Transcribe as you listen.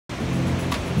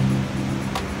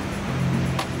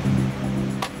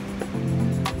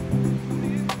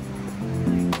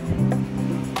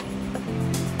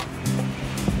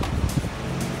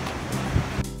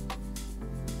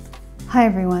Hi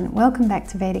everyone, welcome back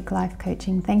to Vedic Life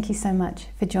Coaching. Thank you so much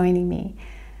for joining me.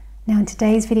 Now in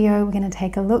today's video we're going to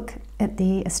take a look at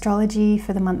the astrology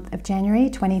for the month of January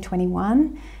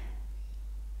 2021.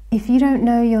 If you don't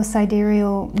know your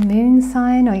sidereal moon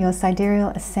sign or your sidereal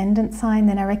ascendant sign,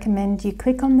 then I recommend you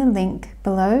click on the link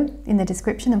below in the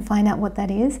description and find out what that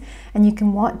is, and you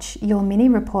can watch your mini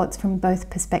reports from both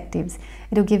perspectives.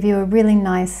 It'll give you a really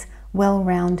nice,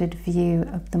 well-rounded view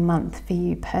of the month for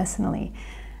you personally.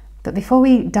 But before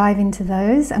we dive into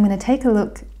those, I'm going to take a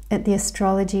look at the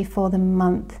astrology for the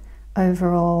month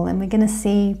overall, and we're going to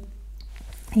see,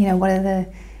 what are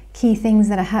the key things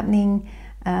that are happening.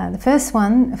 The first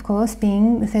one, of course,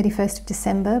 being the 31st of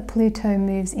December, Pluto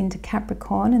moves into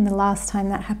Capricorn, and the last time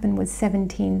that happened was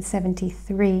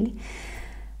 1773.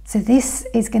 So this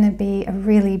is going to be a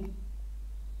really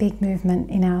big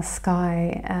movement in our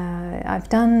sky. I've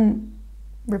done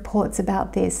reports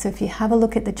about this, so if you have a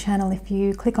look at the channel, if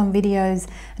you click on videos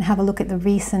and have a look at the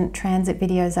recent transit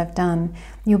videos I've done,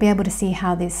 you'll be able to see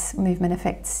how this movement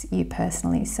affects you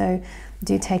personally, so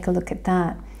do take a look at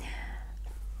that.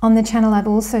 On the channel I've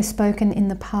also spoken in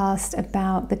the past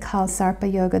about the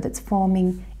Kalsarpa yoga that's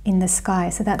forming in the sky.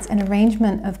 So that's an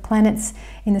arrangement of planets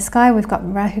in the sky. We've got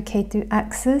Rahu Ketu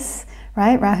axis,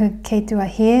 right? Rahu Ketu are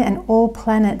here, and all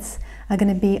planets are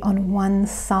going to be on one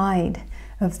side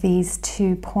of these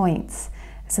 2 points.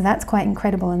 So that's quite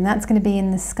incredible, and that's going to be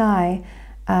in the sky.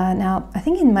 Now, I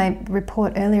think in my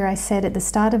report earlier I said at the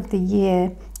start of the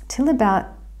year till about,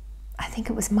 I think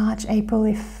it was March, April,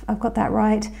 if I've got that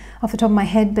right off the top of my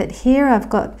head, but here I've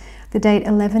got the date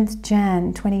 11th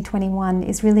Jan 2021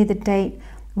 is really the date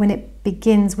when it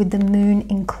begins with the moon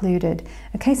included.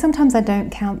 Okay, sometimes I don't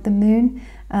count the moon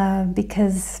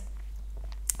because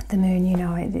the moon,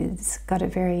 it's got a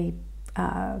very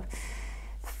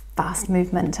fast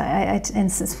movement, and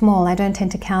it's small. I don't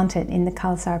tend to count it in the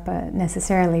Kalsarpa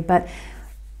necessarily, but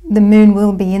the moon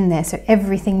will be in there, so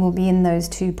everything will be in those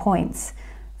 2 points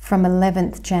from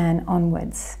 11th Jan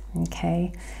onwards.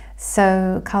 Okay,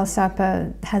 so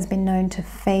Kalsarpa has been known to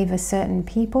favor certain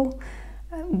people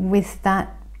with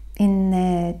that in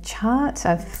their chart.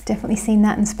 I've definitely seen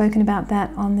that and spoken about that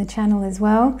on the channel as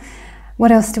well.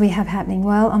 What else do we have happening?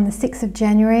 Well, on the 6th of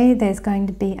January there's going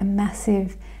to be a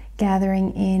massive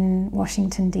gathering in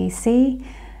Washington DC,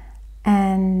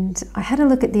 and I had a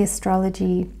look at the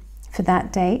astrology for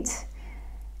that date.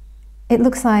 It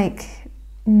looks like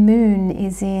moon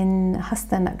is in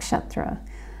Hasta Nakshatra.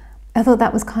 I thought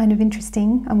that was kind of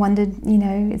interesting. I wondered,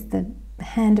 is the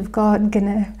hand of God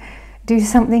gonna do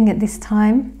something at this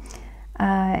time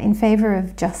in favor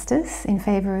of justice, in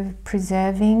favor of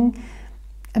preserving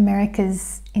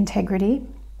America's integrity,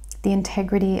 the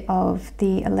integrity of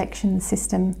the election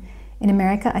system in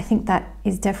America? I think that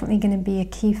is definitely going to be a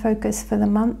key focus for the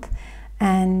month,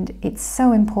 and it's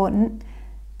so important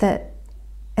that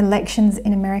elections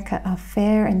in America are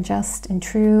fair and just and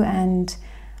true and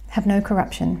have no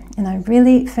corruption, and I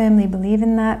really firmly believe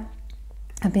in that.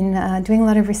 I've been doing a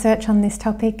lot of research on this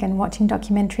topic and watching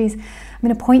documentaries. I'm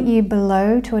going to point you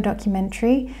below to a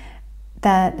documentary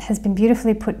that has been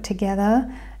beautifully put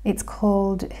together. It's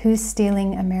called Who's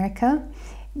Stealing America?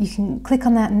 You can click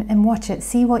on that and watch it,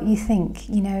 see what you think,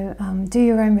 do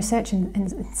your own research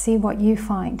and see what you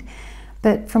find.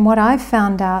 But from what I've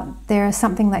found out, there are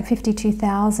something like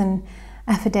 52,000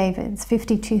 affidavits,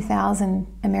 52,000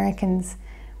 Americans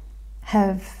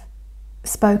have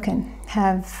spoken,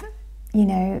 have,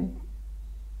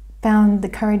 found the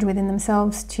courage within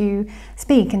themselves to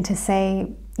speak and to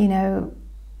say,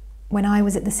 when I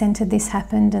was at the center, this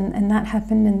happened and that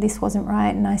happened and this wasn't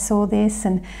right, and I saw this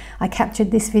and I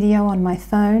captured this video on my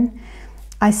phone.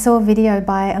 I saw a video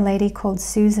by a lady called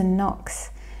Susan Knox.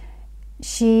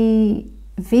 She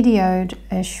videoed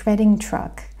a shredding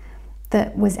truck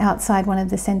that was outside one of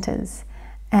the centers,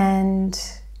 and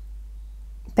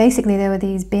basically there were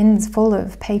these bins full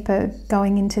of paper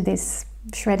going into this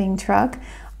shredding truck.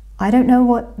 I don't know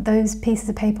what those pieces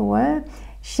of paper were.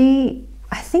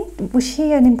 I think, was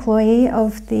she an employee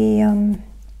of the,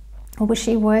 or was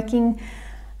she working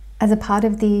as a part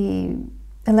of the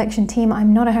election team?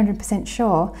 I'm not 100%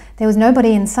 sure. There was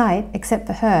nobody in sight except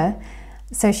for her,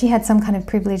 so she had some kind of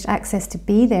privileged access to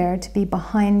be there, to be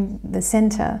behind the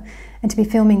center and to be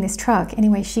filming this truck.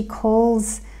 Anyway, she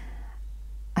calls,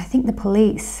 I think, the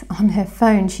police on her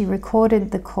phone. She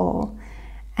recorded the call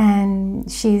and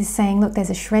she's saying, look, there's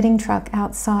a shredding truck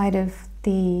outside of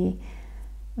the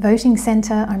voting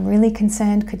center. I'm really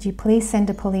concerned. Could you please send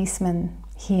a policeman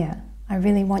here? I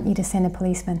really want you to send a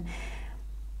policeman.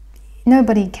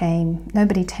 Nobody came,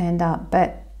 nobody turned up,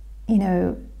 but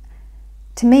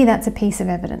to me that's a piece of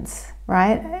evidence,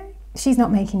 right? she's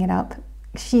not making it up.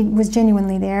 She was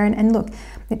genuinely there. And look,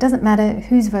 it doesn't matter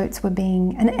whose votes were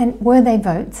being, and were they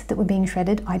votes that were being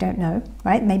shredded? I don't know,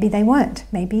 right? Maybe they weren't.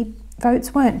 Maybe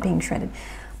votes weren't being shredded.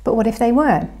 But what if they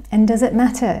were? And does it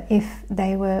matter if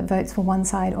they were votes for one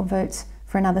side or votes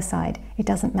for another side? It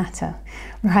doesn't matter,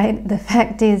 right? The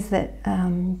fact is that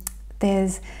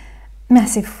there's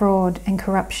massive fraud and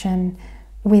corruption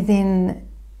within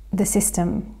the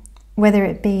system, whether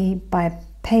it be by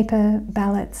paper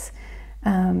ballots,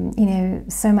 you know,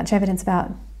 so much evidence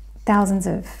about thousands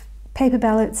of paper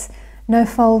ballots, no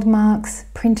fold marks,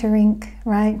 printer ink,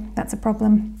 right? That's a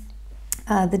problem.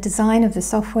 The design of the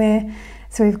software.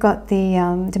 So we've got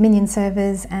the Dominion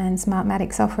servers and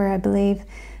Smartmatic software, I believe.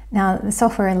 Now, the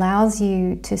software allows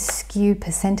you to skew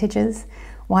percentages.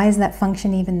 Why is that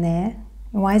function even there?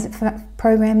 Why is it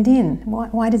programmed in?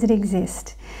 Why does it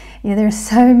exist? You know, there are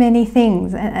so many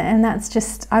things, and that's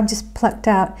just, I've just plucked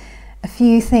out a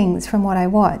few things from what I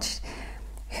watched.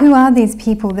 Who are these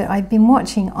people that I've been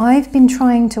watching? I've been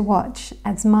trying to watch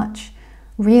as much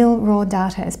real raw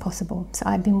data as possible. So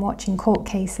I've been watching court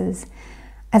cases.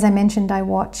 As I mentioned, I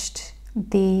watched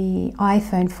the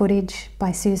iPhone footage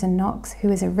by Susan Knox,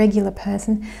 who is a regular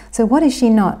person. So what is she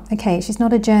not? Okay, she's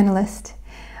not a journalist.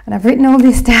 And I've written all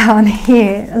this down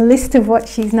here, a list of what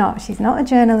she's not. She's not a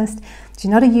journalist. She's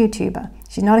not a YouTuber.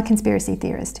 She's not a conspiracy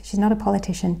theorist. She's not a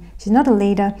politician. She's not a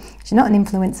leader. She's not an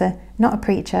influencer, not a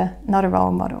preacher, not a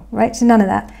role model, right? She's none of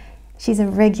that. She's a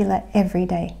regular,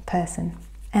 everyday person.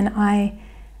 And I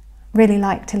really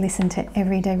like to listen to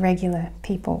everyday, regular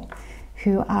people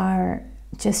who are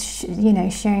just, you know,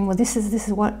 sharing, well, this is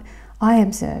what I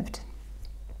observed.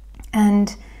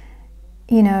 And,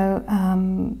 you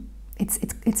know,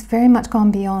 it's very much gone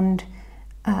beyond,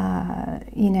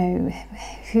 you know,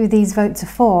 who these votes are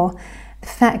for. The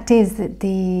fact is that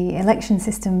the election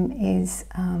system is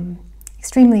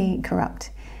extremely corrupt,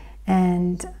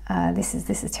 and this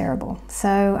is terrible.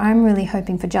 So I'm really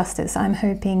hoping for justice. I'm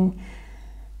hoping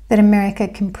that America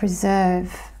can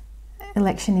preserve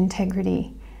election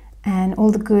integrity and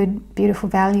all the good, beautiful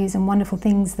values and wonderful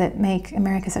things that make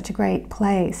America such a great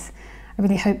place. I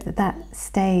really hope that that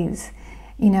stays,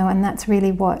 you know, and that's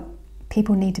really what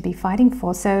people need to be fighting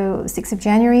for. So 6th of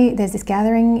January, there's this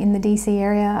gathering in the DC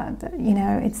area. You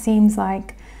know, it seems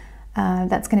like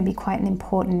that's going to be quite an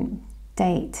important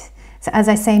date. So as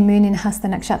I say, Moon in Hasta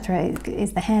Nakshatra,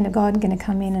 is the hand of God going to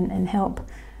come in and help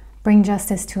bring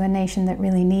justice to a nation that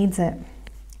really needs it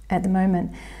at the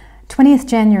moment. 20th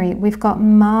January, we've got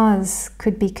Mars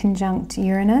could be conjunct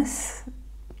Uranus.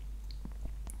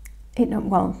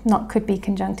 Well, not could be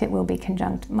conjunct, it will be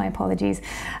conjunct, my apologies.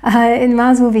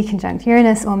 Mars will be conjunct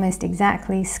Uranus almost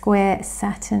exactly, square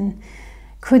Saturn.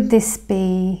 Could this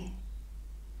be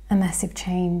a massive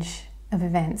change of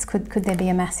events? Could there be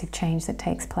a massive change that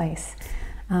takes place?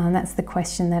 That's the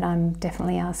question that I'm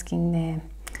definitely asking there.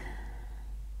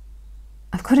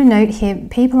 I've got a note here,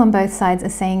 people on both sides are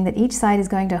saying that each side is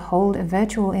going to hold a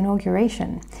virtual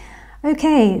inauguration.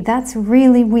 Okay, that's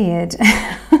really weird.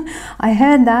 I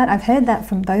heard that. I've heard that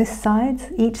from both sides,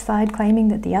 each side claiming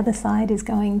that the other side is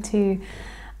going to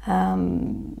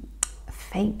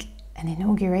fake an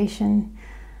inauguration.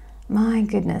 My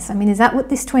goodness. I mean, is that what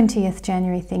this 20th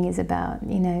January thing is about?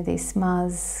 You know, this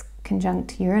Mars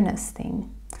conjunct Uranus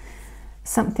thing.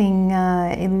 Something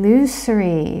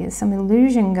illusory, some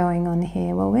illusion going on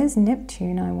here. Well, where's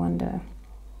Neptune, I wonder?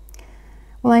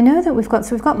 Well, I know that we've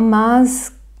got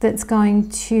Mars that's going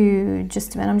to,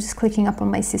 just a minute, I'm just clicking up on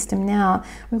my system now.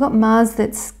 We've got Mars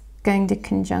that's going to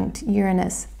conjunct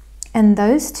Uranus, and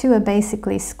those two are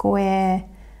basically square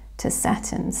to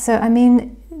Saturn. So, I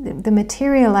mean, the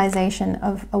materialization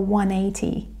of a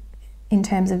 180 in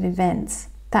terms of events,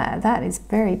 that is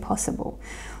very possible.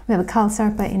 We have a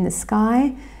Kalsarpa in the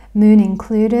sky, Moon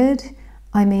included.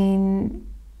 I mean,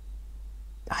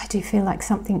 I do feel like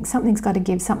something's got to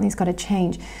give, something's got to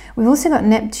change. We've also got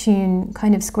Neptune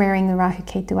kind of squaring the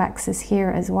Rahu-Ketu axis here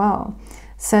as well.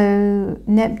 So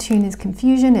Neptune is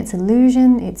confusion, it's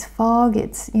illusion, it's fog,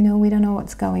 it's, you know, we don't know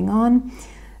what's going on.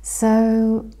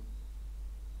 So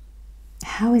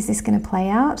how is this going to play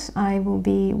out? I will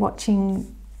be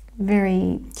watching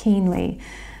very keenly.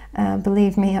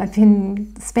 Believe me, I've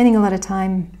been spending a lot of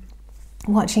time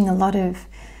watching a lot of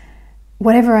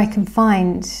whatever I can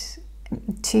find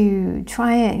to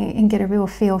try and get a real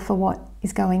feel for what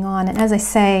is going on. And as I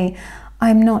say,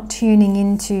 I'm not tuning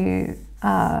into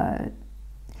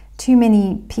too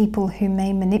many people who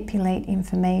may manipulate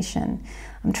information.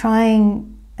 I'm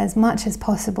trying as much as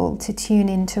possible to tune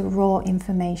into raw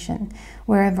information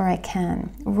wherever I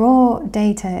can. Raw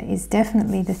data is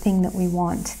definitely the thing that we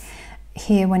want.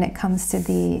 here when it comes to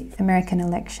the American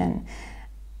election.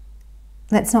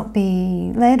 Let's not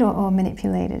be led or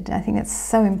manipulated. I think that's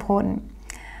so important.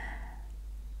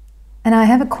 And I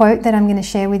have a quote that I'm going to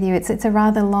share with you. It's a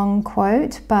rather long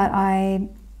quote, but I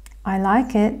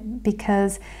like it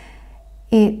because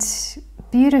it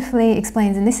beautifully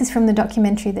explains, and this is from the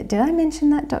documentary did I mention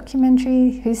that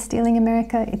documentary, Who's Stealing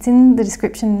America? It's in the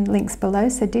description links below,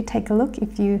 so do take a look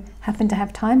if you happen to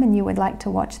have time and you would like to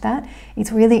watch that.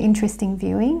 It's really interesting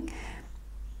viewing.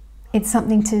 It's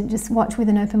something to just watch with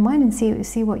an open mind and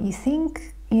see what you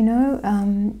think, you know.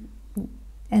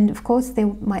 And of course there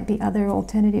might be other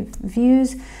alternative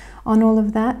views on all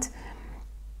of that.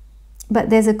 But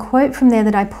there's a quote from there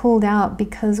that I pulled out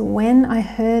because when I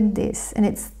heard this, and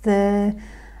it's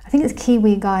I think it's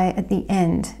Kiwi guy at the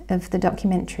end of the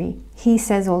documentary, he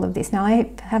says all of this. Now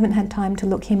I haven't had time to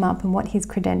look him up and what his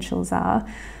credentials are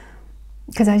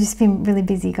because I've just been really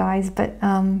busy, guys, but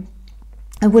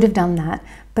I would have done that.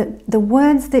 But the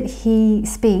words that he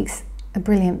speaks are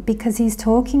brilliant because he's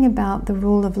talking about the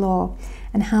rule of law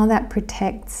and how that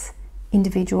protects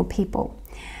individual people.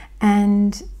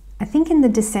 And I think in the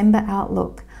December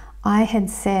outlook, I had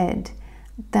said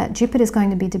that Jupiter's going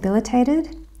to be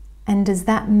debilitated, and does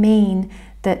that mean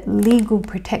that legal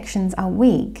protections are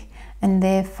weak and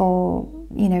therefore,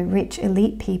 you know, rich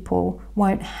elite people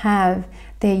won't have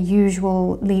their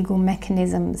usual legal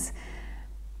mechanisms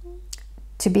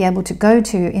to be able to go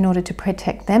to in order to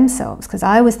protect themselves? Because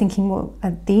I was thinking, well,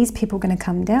 are these people going to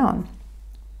come down?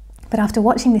 But after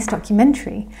watching this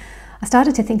documentary, I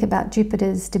started to think about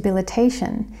Jupiter's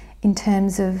debilitation in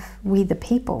terms of we the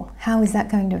people. How is that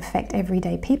going to affect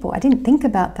everyday people? I didn't think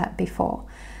about that before.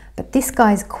 But this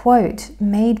guy's quote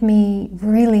made me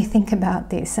really think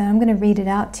about this, and I'm going to read it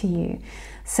out to you.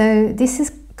 So this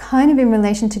is kind of in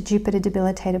relation to Jupiter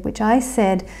debilitated, which I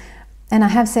said, and I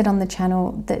have said on the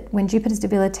channel, that when Jupiter's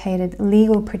debilitated,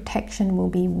 legal protection will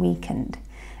be weakened.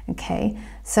 Okay,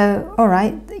 so all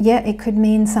right, yeah, it could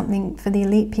mean something for the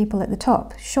elite people at the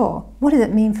top, sure. What does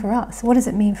it mean for us? What does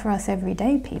it mean for us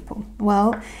everyday people?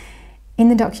 Well, in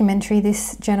the documentary,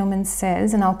 this gentleman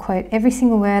says, and I'll quote every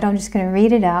single word, I'm just going to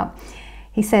read it out.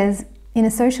 He says, in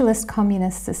a socialist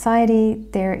communist society,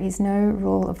 there is no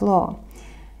rule of law.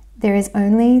 There is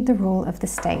only the rule of the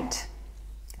state.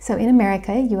 So in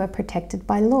America, you are protected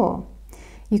by law.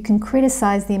 You can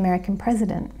criticize the American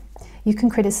president. You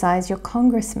can criticize your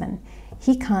congressman.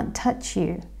 He can't touch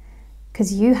you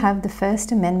because you have the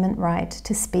First Amendment right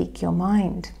to speak your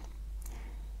mind.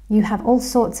 You have all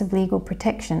sorts of legal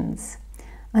protections.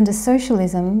 Under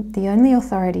socialism, the only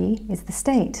authority is the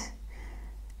state.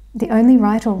 The only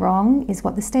right or wrong is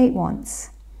what the state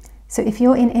wants. So if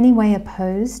you're in any way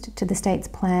opposed to the state's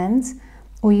plans,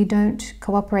 or you don't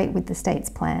cooperate with the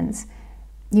state's plans,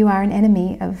 you are an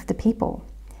enemy of the people.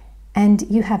 And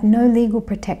you have no legal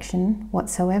protection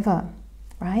whatsoever,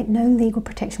 right? No legal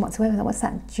protection whatsoever. What's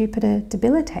that? Jupiter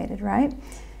debilitated, right?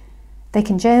 They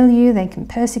can jail you, they can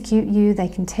persecute you, they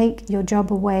can take your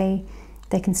job away,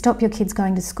 they can stop your kids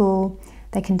going to school,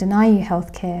 they can deny you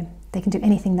healthcare, they can do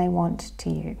anything they want to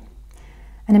you.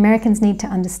 And Americans need to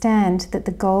understand that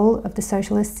the goal of the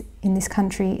socialists in this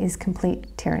country is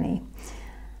complete tyranny.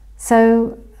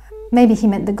 So maybe he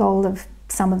meant the goal of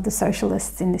some of the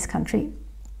socialists in this country.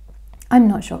 I'm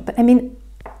not sure, but I mean,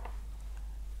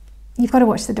 you've got to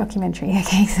watch the documentary,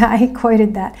 okay? So I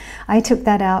quoted that. I took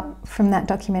that out from that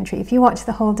documentary. If you watch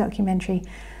the whole documentary,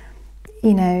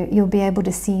 you know, you'll be able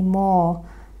to see more.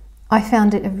 I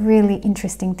found it a really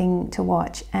interesting thing to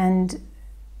watch, and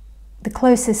the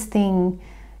closest thing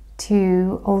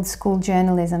to old school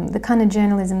journalism, the kind of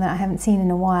journalism that I haven't seen in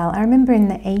a while. I remember in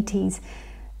the 80s,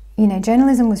 you know,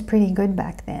 journalism was pretty good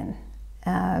back then.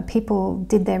 People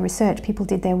did their research, people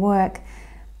did their work,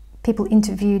 people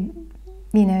interviewed,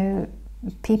 you know,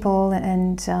 people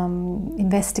and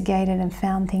investigated and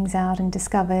found things out and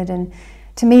discovered. And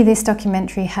to me, this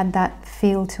documentary had that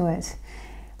feel to it.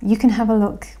 You can have a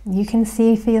look, you can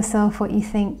see for yourself what you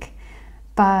think,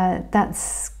 but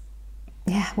that's,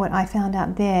 yeah, what I found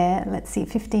out there. Let's see,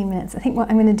 15 minutes. I think what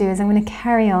I'm going to do is I'm going to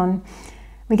carry on.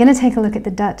 We're going to take a look at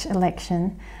the Dutch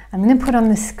election. I'm going to put on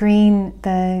the screen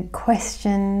the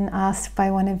question asked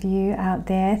by one of you out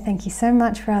there. Thank you so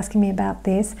much for asking me about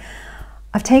this.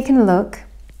 I've taken a look,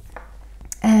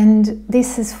 and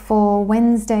this is for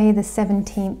Wednesday, the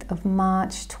 17th of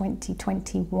March,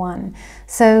 2021.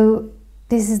 So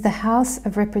this is the House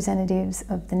of Representatives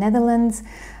of the Netherlands.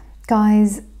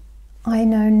 Guys, I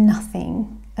know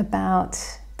nothing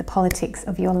about the politics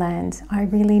of your land. I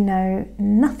really know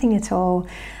nothing at all.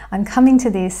 I'm coming to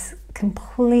this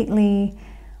completely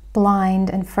blind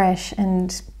and fresh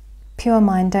and pure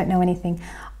mind, don't know anything.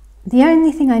 the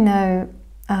only thing I know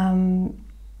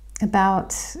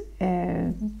about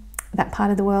that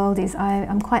part of the world is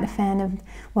I'm quite a fan of,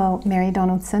 well, Mary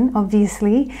Donaldson,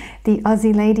 obviously, the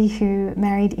Aussie lady who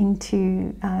married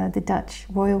into the Dutch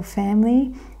royal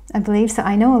family, I believe. So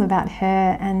I know all about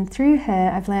her, and through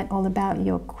her I've learnt all about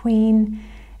your Queen,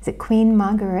 is it Queen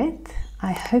Margaret?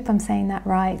 I hope I'm saying that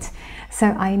right. So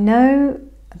I know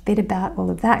a bit about all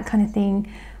of that kind of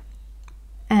thing,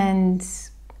 and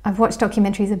I've watched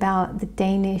documentaries about the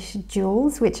Danish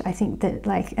jewels, which I think that,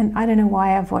 like, and I don't know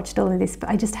why I've watched all of this, but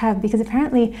I just have, because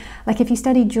apparently, like, if you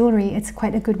study jewelry, it's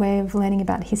quite a good way of learning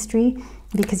about history,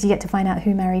 because you get to find out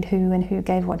who married who and who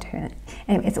gave what to who.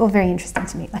 Anyway, it's all very interesting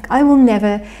to me. Like, I will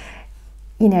never,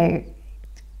 you know,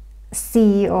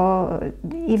 see or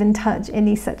even touch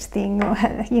any such thing, or,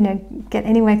 you know, get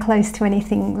anywhere close to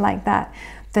anything like that.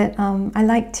 But I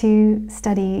like to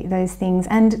study those things.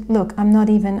 And look, I'm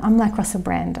like Russell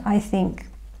Brand. I think,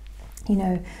 you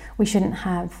know, we shouldn't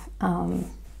have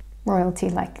royalty.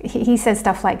 Like, he says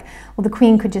stuff like, well, the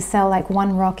Queen could just sell like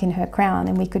one rock in her crown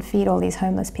and we could feed all these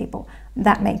homeless people.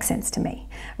 That makes sense to me,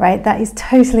 right? That is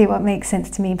totally what makes sense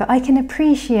to me. But I can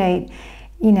appreciate,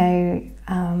 you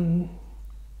know,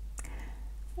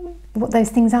 what those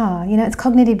things are. You know, it's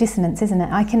cognitive dissonance, isn't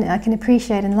it? I can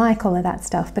appreciate and like all of that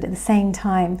stuff, but at the same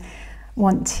time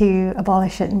want to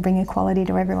abolish it and bring equality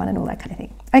to everyone and all that kind of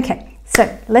thing. Okay,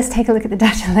 so let's take a look at the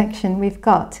Dutch election. We've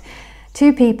got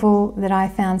two people that I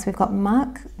found. So we've got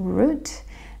Mark Rutte.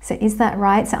 So is that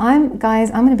right? So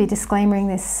guys, I'm going to be disclaimering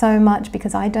this so much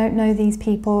because I don't know these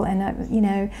people, and you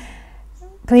know,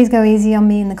 please go easy on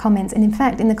me in the comments. And in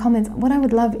fact, in the comments, what I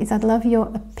would love is I'd love your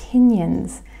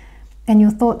opinions and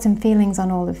your thoughts and feelings on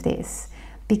all of this,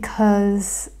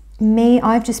 because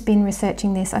I've just been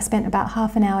researching this. I spent about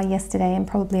half an hour yesterday and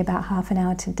probably about half an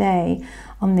hour today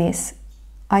on this.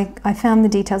 I found the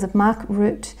details of Mark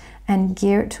Rutte and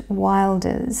Geert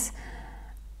Wilders,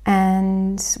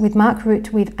 and with Mark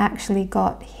Rutte we've actually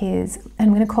got his, and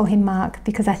I'm going to call him Mark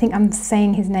because I think I'm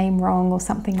saying his name wrong or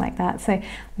something like that, so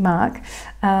Mark,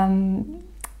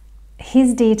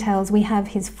 his details, we have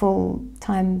his full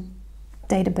time,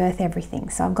 date of birth, everything.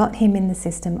 So I've got him in the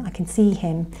system. I can see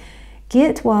him.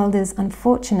 Geert Wilders,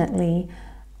 unfortunately,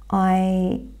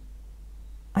 I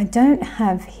don't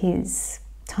have his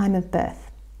time of birth.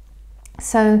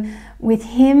 So with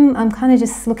him, I'm kind of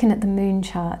just looking at the moon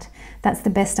chart. That's the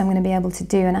best I'm going to be able to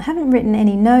do. And I haven't written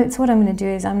any notes. What I'm going to do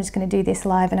is I'm just going to do this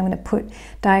live, and I'm going to put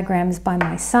diagrams by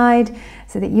my side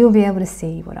so that you'll be able to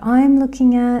see what I'm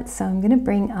looking at. So I'm going to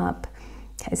bring up,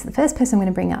 okay, so the first person I'm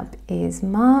going to bring up is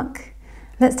Mark.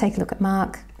 Let's take a look at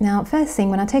Mark. Now, first thing,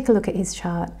 when I take a look at his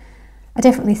chart, I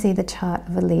definitely see the chart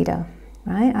of a leader,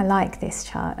 right? I like this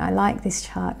chart. I like this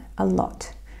chart a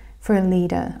lot for a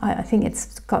leader. I think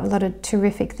it's got a lot of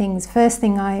terrific things. First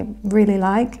thing I really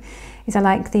like is I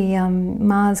like the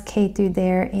Mars Ketu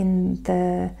there in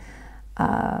the,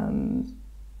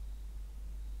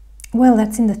 well,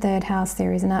 that's in the third house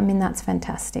there, isn't it? I mean, that's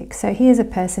fantastic. So here's a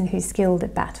person who's skilled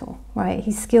at battle, right?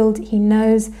 He's skilled, he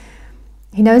knows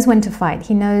when to fight.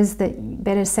 He knows that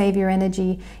better save your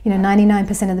energy. You know,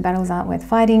 99% of the battles aren't worth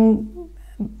fighting.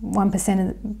 1% of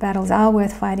the battles are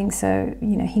worth fighting. So,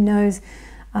 you know, he knows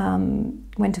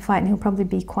when to fight, and he'll probably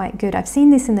be quite good. I've seen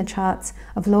this in the charts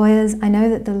of lawyers. I know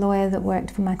that the lawyer that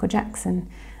worked for Michael Jackson,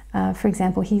 for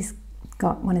example, he's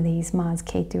got one of these Mars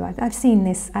Ketu. I've seen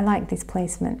this. I like this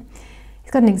placement.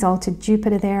 He's got an exalted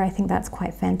Jupiter there. I think that's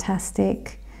quite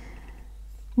fantastic.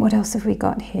 What else have we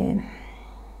got here?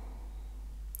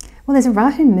 Well, there's a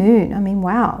Rahu moon. I mean,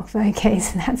 wow. Okay,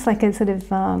 so that's like a sort of,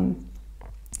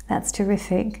 that's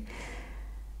terrific.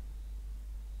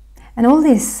 And all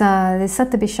this, there's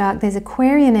Satta Bishak, there's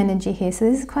Aquarian energy here, so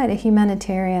this is quite a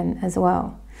humanitarian as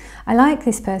well. I like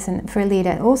this person for a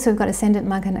leader. Also got Ascendant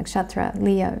Magha Nakshatra,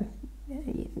 Leo.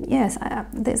 Yes,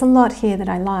 there's a lot here that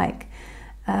I like.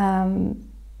 Now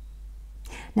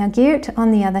Geert,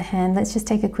 on the other hand, let's just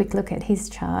take a quick look at his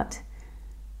chart.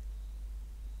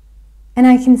 And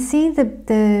I can see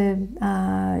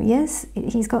yes,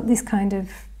 he's got this kind of,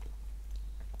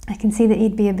 I can see that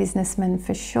he'd be a businessman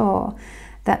for sure.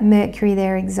 That Mercury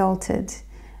there exalted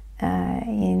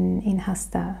in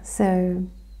Hasta. So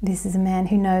this is a man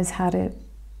who knows how to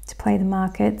play the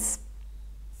markets.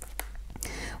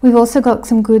 We've also got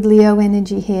some good Leo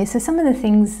energy here. So some of the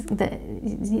things that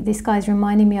this guy's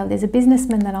reminding me of, there's a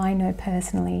businessman that I know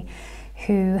personally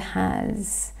who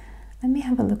has, let me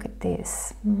have a look at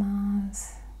this.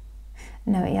 Mars.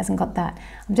 No, he hasn't got that.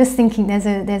 I'm just thinking there's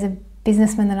a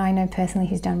businessman that I know personally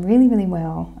who's done really, really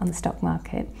well on the stock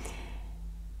market.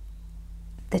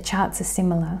 The charts are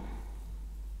similar.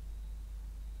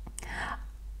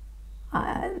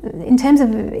 in terms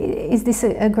of, is this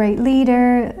a great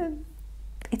leader?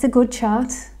 It's a good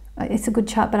chart. It's a good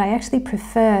chart, but I actually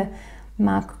prefer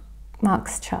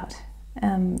Mark's chart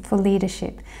for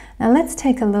leadership. Now let's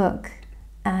take a look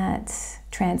at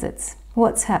transits.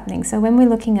 What's happening? So when we're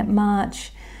looking at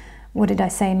March, what did I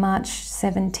say? March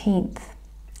 17th.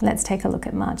 Let's take a look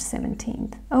at March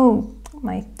 17th. Oh,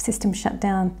 my system shut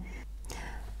down.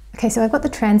 Okay, so I've got the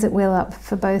transit wheel up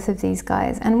for both of these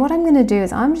guys. And what I'm going to do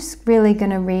is I'm just really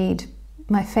going to read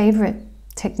my favorite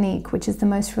technique, which is the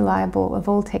most reliable of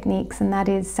all techniques, and that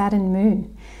is Saturn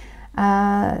Moon.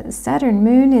 Saturn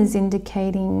Moon is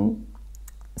indicating,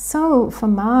 so for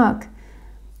Mark,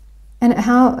 and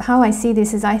how I see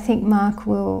this is I think Mark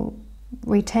will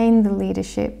retain the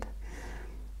leadership.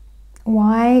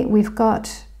 Why? We've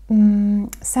got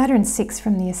Saturn 6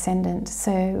 from the ascendant,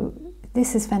 so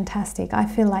this is fantastic. I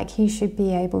feel like he should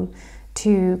be able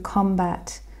to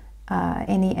combat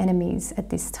any enemies at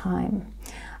this time.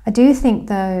 I do think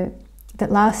though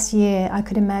that last year I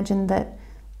could imagine that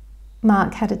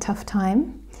Mark had a tough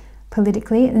time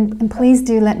politically, and please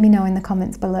do let me know in the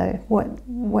comments below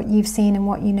what you've seen and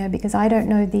what you know, because I don't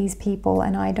know these people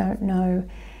and I don't know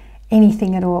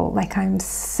anything at all. Like, I'm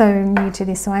so new to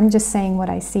this, so I'm just saying what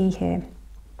I see here.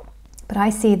 But I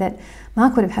see that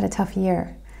Mark would have had a tough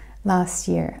year last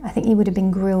year. I think he would have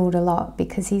been grilled a lot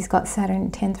because he's got Saturn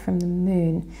 10th from the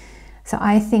moon. So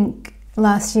I think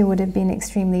last year would have been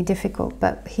extremely difficult,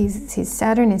 but his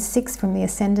Saturn is 6 from the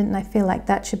ascendant, and I feel like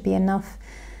that should be enough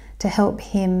to help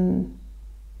him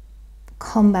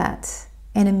combat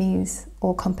enemies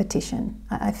or competition.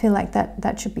 I feel like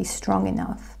that should be strong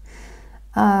enough.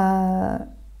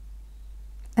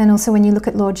 And also when you look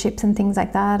at lordships and things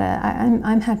like that,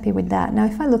 I'm happy with that. Now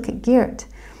if I look at Geert,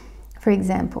 for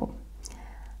example,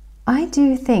 I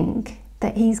do think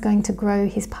that he's going to grow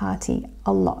his party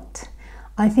a lot.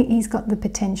 I think he's got the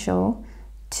potential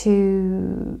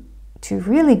to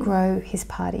really grow his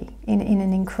party in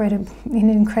an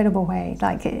incredible way.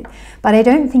 But I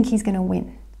don't think he's going to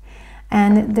win.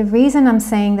 And the reason I'm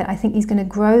saying that I think he's going to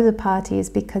grow the party is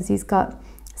because he's got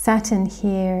Saturn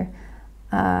here.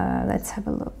 Let's have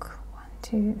a look. 1,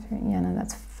 2, 3. Yeah, no,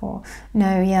 that's 4.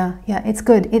 No, yeah, it's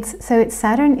good. So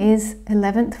Saturn is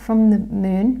 11th from the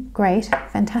moon. Great,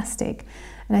 fantastic.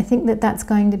 And I think that that's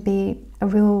going to be a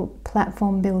real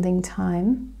platform building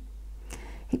time.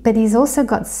 But he's also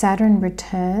got Saturn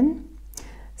return.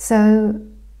 So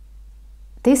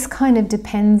this kind of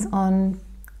depends on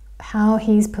how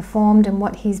he's performed and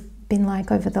what he's been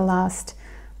like over the last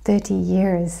 30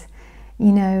 years.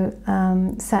 You know,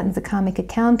 Saturn's a karmic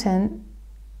accountant.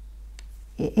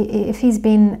 If he's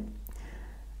been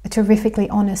a terrifically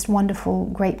honest, wonderful,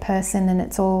 great person, and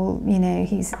it's all, you know,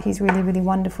 he's really, really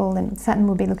wonderful, then Saturn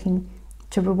will be looking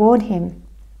to reward him.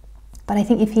 But I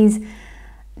think if he's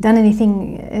done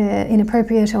anything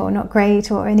inappropriate or not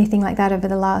great or anything like that over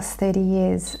the last 30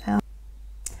 years.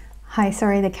 Hi,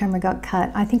 sorry the camera got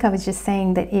cut. I think I was just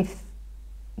saying that if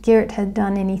Geert had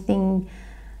done anything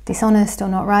dishonest or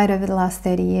not right over the last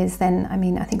 30 years, then I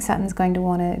mean, I think Saturn's going to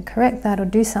want to correct that or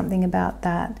do something about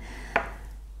that.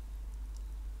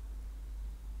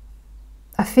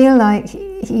 I feel like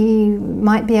he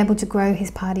might be able to grow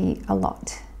his party a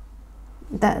lot.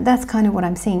 That's kind of what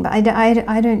I'm seeing, but I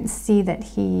don't see that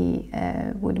he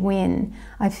would win.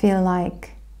 I feel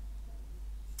like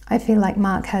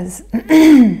Mark has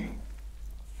I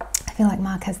feel like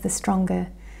Mark has the stronger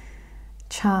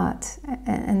chart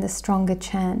and the stronger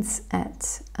chance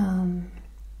at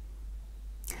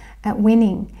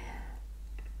winning.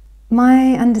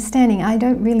 My understanding, I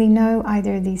don't really know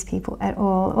either of these people at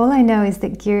all. All I know is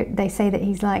that Geert, they say that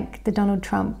he's like the Donald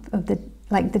Trump of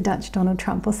like the Dutch Donald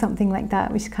Trump or something like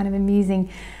that, which is kind of amusing.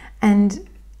 And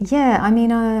yeah, I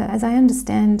mean, as I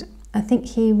understand, I think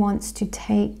he wants to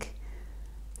take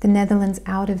the Netherlands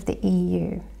out of the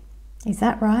EU. Is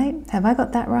that right? Have I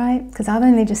got that right? Because I've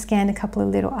only just scanned a couple of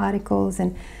little articles,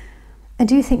 and I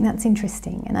do think that's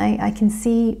interesting, and I can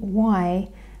see why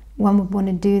one would want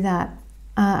to do that.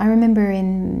 I remember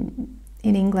in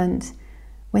England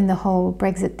when the whole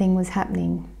Brexit thing was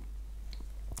happening.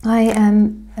 I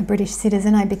am a British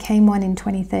citizen. I became one in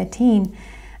 2013,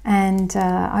 and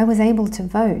I was able to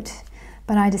vote,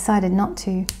 but I decided not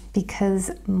to because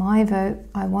my vote,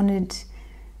 I wanted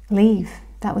leave.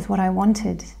 That was what I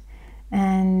wanted.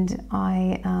 And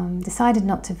I decided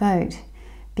not to vote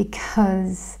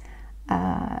because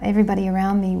everybody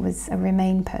around me was a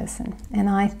Remain person, and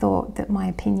I thought that my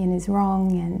opinion is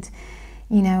wrong, and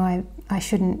you know, I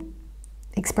shouldn't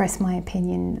express my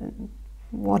opinion,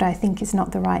 what I think is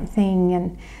not the right thing,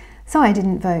 and so I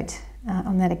didn't vote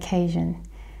on that occasion.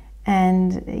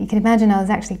 And you can imagine I was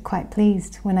actually quite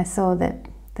pleased when I saw that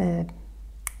the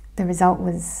result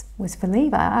was for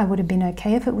leave. I would have been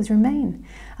okay if it was remain.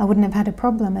 I wouldn't have had a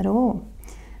problem at all.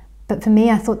 But for me,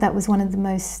 I thought that was one of the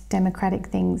most democratic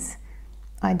things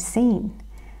I'd seen.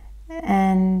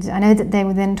 And I know that they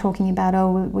were then talking about,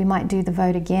 oh, we might do the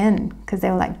vote again, because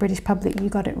they were like, British public, you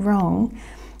got it wrong.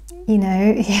 You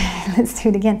know, yeah, let's do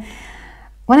it again.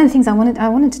 One of the things I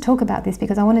wanted to talk about this,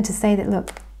 because I wanted to say that,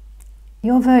 look,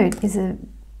 your vote is a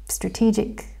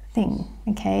strategic thing,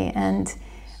 okay? And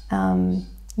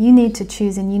you need to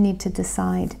choose and you need to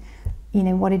decide, you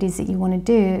know, what it is that you want to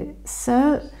do.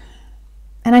 So,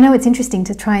 and I know it's interesting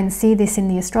to try and see this in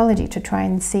the astrology, to try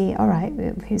and see, all right,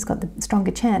 who's got the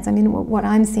stronger chance? I mean, what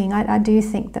I'm seeing, I do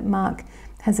think that Mark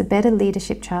has a better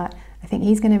leadership chart. I think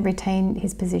he's going to retain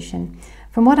his position.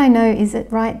 From what I know, is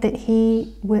it right that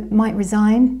he might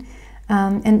resign?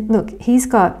 And look, he's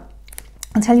got,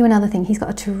 I'll tell you another thing, he's got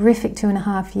a terrific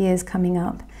 2.5 years coming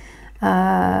up,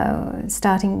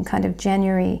 starting kind of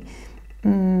January,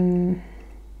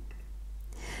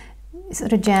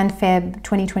 sort of Jan-Feb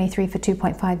 2023 for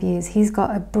 2.5 years. He's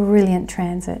got a brilliant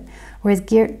transit, whereas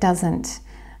Geert doesn't.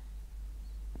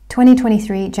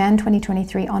 2023, Jan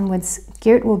 2023 onwards,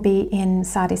 Geert will be in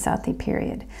Sadi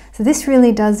period. So this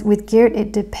really does, with Geert,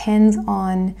 it depends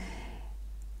on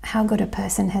how good a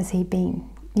person has he been,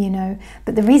 you know.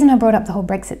 But the reason I brought up the whole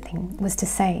Brexit thing was to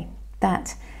say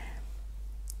that,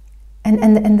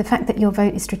 and the fact that your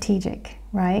vote is strategic,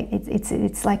 right?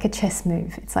 It's like a chess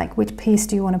move. It's like, which piece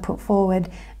do you want to put forward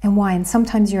and why? And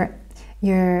sometimes you're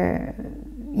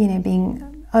you know,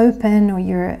 being open, or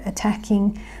you're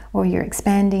attacking, or you're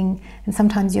expanding, and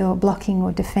sometimes you're blocking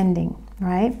or defending,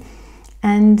 right?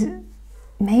 And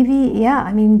maybe, yeah,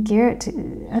 I mean, Geert,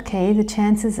 okay, the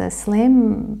chances are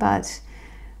slim, but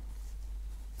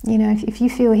you know, if you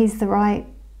feel he's the right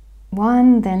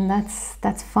one, then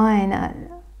that's fine.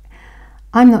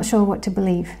 I'm not sure what to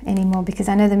believe anymore, because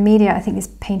I know the media, I think, is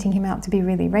painting him out to be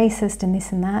really racist and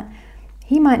this and that.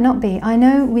 He might not be. I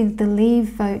know with the Leave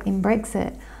vote in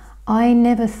Brexit, I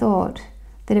never thought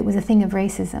that it was a thing of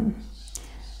racism.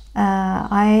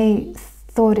 I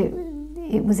thought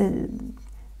it was a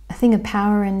thing of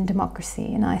power and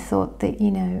democracy, and I thought that,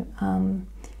 you know,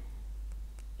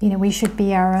 we should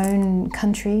be our own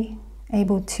country,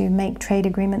 able to make trade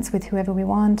agreements with whoever we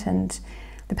want, and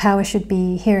the power should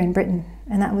be here in Britain.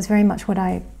 And that was very much what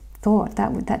I thought.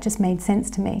 That just made sense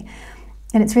to me.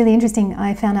 And it's really interesting,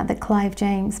 I found out that Clive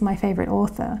James, my favourite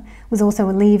author, was also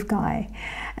a Leave guy.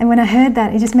 And when I heard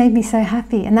that, it just made me so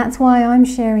happy. And that's why I'm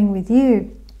sharing with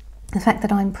you the fact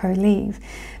that I'm pro-Leave.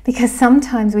 Because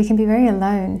sometimes we can be very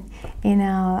alone in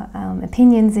our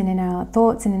opinions and in our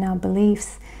thoughts and in our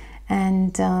beliefs.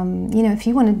 And, you know, if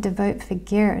you wanted to vote for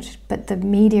Geert, but the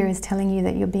media is telling you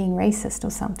that you're being racist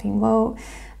or something, well,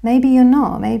 maybe you're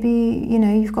not. Maybe, you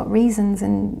know, you've got reasons,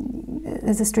 and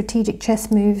as a strategic chess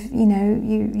move, you know,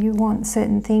 you want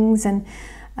certain things, and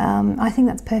I think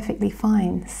that's perfectly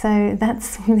fine. So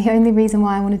that's the only reason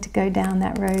why I wanted to go down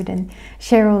that road and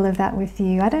share all of that with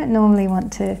you. I don't normally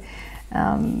want to,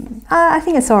 I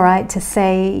think it's all right to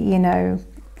say, you know,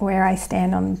 where I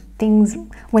stand on things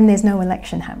when there's no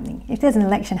election happening. If there's an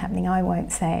election happening, I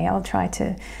won't say. I'll try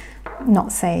to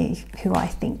not say who I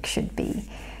think should be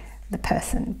the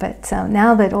person. But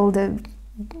now that all the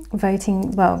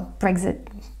voting, well, Brexit,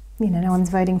 you know, no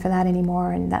one's voting for that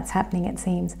anymore, and that's happening, it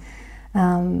seems,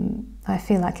 I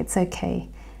feel like it's okay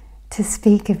to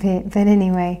speak a bit. But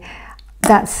anyway,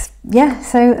 that's, yeah,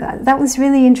 so that was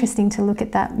really interesting to look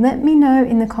at that. Let me know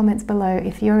in the comments below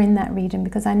if you're in that region,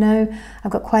 because I know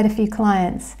I've got quite a few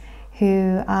clients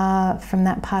who are from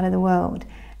that part of the world,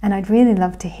 and I'd really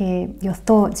love to hear your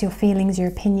thoughts, your feelings, your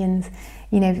opinions.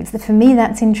 You know, for me,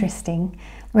 that's interesting.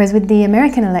 Whereas with the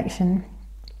American election,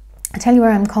 I tell you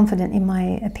where I'm confident in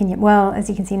my opinion. Well, as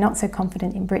you can see, not so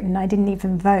confident in Britain. I didn't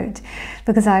even vote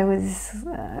because I was,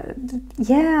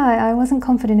 I wasn't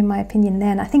confident in my opinion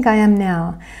then. I think I am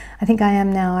now.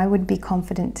 I would be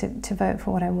confident to vote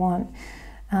for what I want.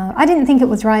 I didn't think it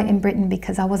was right in Britain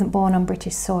because I wasn't born on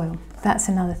British soil. That's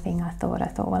another thing I thought.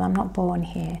 Well, I'm not born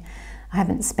here. I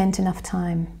haven't spent enough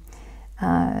time.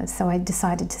 So I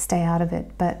decided to stay out of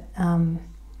it. But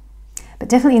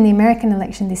definitely in the American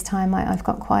election this time, I've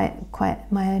got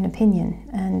quite my own opinion,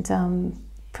 and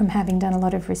from having done a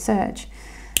lot of research.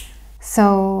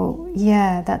 So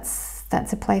yeah, that's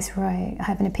a place where I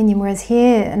have an opinion. Whereas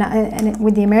here,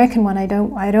 with the American one, I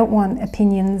don't want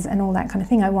opinions and all that kind of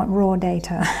thing. I want raw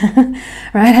data,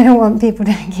 right? I don't want people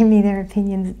to give me their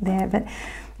opinions there. But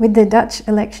with the Dutch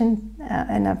election,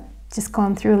 and I've just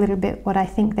gone through a little bit what I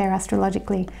think there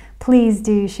astrologically. Please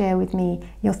do share with me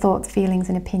your thoughts, feelings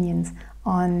and opinions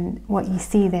on what you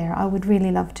see there. I would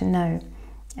really love to know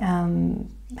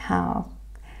how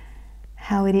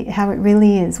it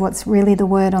really is, what's really the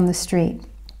word on the street.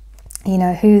 You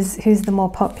know, who's the more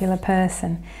popular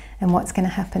person and what's going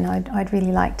to happen. I'd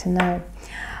really like to know.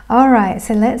 All right,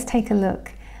 so let's take a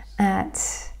look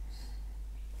at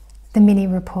the mini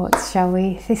reports, shall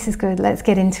we? This is good. Let's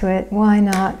get into it. Why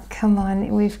not? Come on,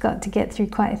 we've got to get through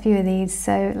quite a few of these.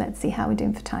 So let's see how we're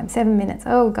doing for time. 7 minutes.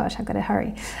 Oh gosh, I've got to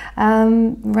hurry.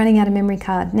 Running out of memory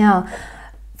card. Now,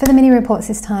 for the mini reports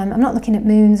this time, I'm not looking at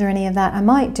moons or any of that. I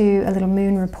might do a little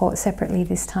moon report separately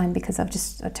this time because I've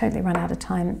totally run out of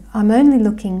time. I'm only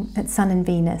looking at Sun and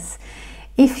Venus.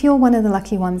 If you're one of the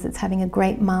lucky ones that's having a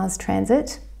great Mars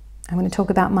transit, I'm going to talk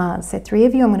about Mars. So 3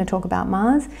 of you, I'm going to talk about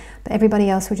Mars, but everybody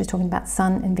else, we're just talking about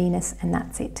Sun and Venus, and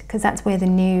that's it, because that's where the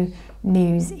new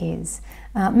news is.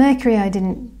 Mercury, I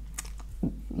didn't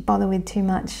bother with too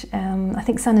much. I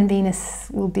think Sun and Venus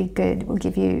will be good. Will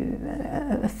give you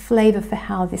a flavor for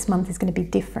how this month is going to be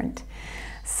different.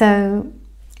 So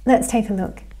let's take a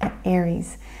look at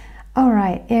Aries. All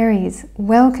right, Aries.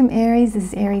 Welcome, Aries. This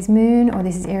is Aries moon, or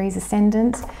this is Aries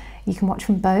ascendant. You can watch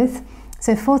from both.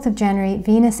 So 4th of January,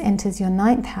 Venus enters your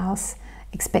 9th house.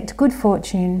 Expect good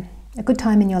fortune, a good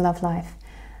time in your love life.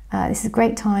 This is a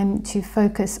great time to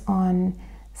focus on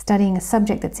studying a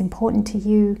subject that's important to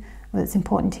you or that's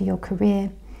important to your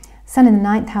career. Sun in the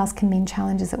 9th house can mean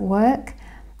challenges at work.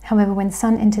 However, when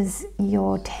Sun enters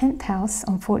your 10th house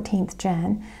on 14th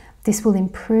Jan, this will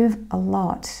improve a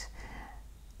lot.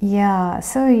 Yeah,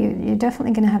 so you're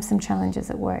definitely going to have some challenges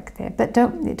at work there, but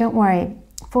don't worry.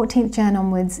 14th Jan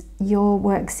onwards, your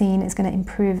work scene is going to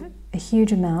improve a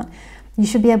huge amount. You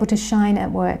should be able to shine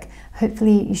at work.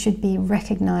 Hopefully you should be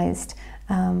recognized,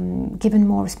 given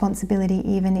more responsibility,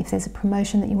 even if there's a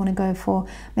promotion that you want to go for,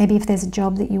 maybe if there's a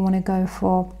job that you want to go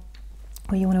for,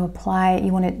 or you want to apply,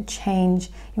 you want to change,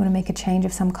 you want to make a change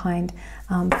of some kind.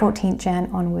 14th Jan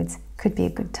onwards could be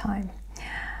a good time.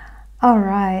 All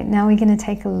right, now we're going to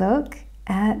take a look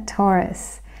at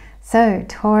Taurus. So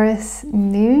Taurus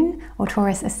moon or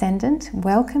Taurus ascendant,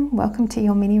 welcome to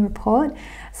your mini report.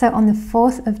 So on the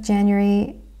 4th of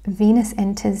January, Venus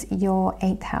enters your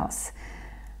 8th house.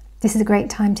 This is a great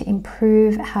time to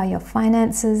improve how your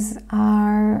finances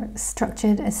are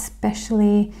structured,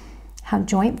 especially how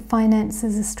joint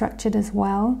finances are structured as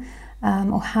well,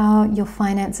 or how your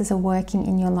finances are working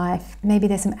in your life. Maybe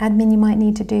there's some admin you might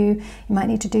need to do. You might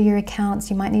need to do your accounts.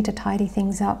 You might need to tidy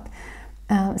things up.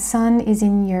 Sun is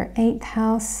in your 8th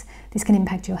house. This can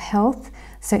impact your health.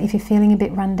 So if you're feeling a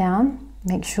bit run down,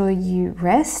 make sure you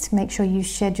rest. Make sure you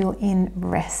schedule in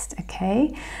rest,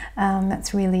 okay?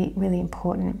 That's really, really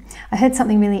important. I heard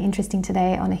something really interesting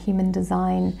today on a human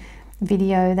design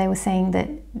video. They were saying that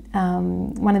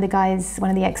one of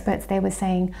the experts there was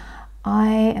saying,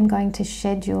 I am going to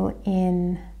schedule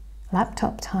in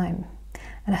laptop time.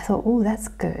 And I thought, oh, that's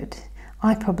good.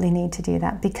 I probably need to do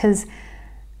that because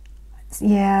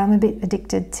yeah, I'm a bit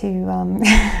addicted to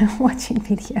watching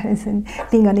videos and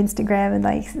being on Instagram and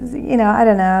I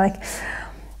don't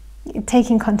know,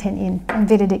 taking content in. I'm a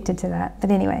bit addicted to that. But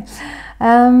anyway,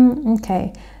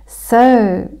 okay.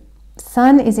 So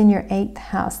Sun is in your 8th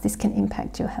house. This can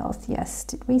impact your health. Yes,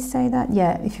 did we say that?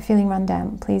 Yeah, if you're feeling run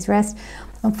down, please rest.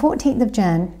 On 14th of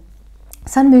Jan,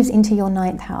 Sun moves into your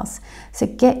 9th house. So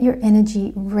get your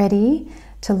energy ready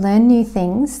to learn new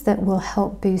things that will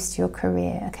help boost your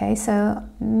career, okay? So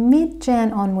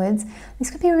mid-Jan onwards,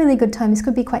 this could be a really good time. This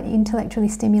could be quite intellectually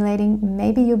stimulating.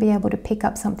 Maybe you'll be able to pick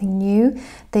up something new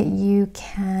that you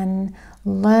can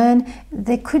learn.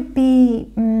 There could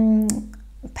be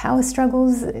power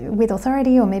struggles with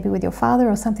authority or maybe with your father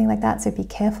or something like that, so be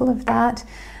careful of that.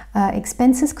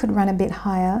 Expenses could run a bit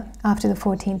higher after the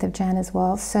 14th of Jan as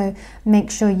well, so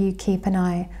make sure you keep an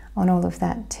eye on all of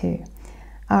that too.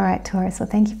 All right, Taurus, well,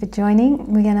 thank you for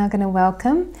joining. We're now going to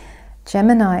welcome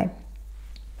Gemini.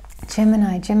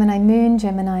 Gemini moon,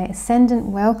 Gemini ascendant,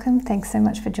 welcome. Thanks so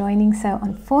much for joining. So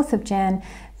on 4th of Jan,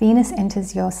 Venus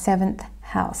enters your 7th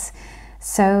house.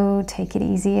 So take it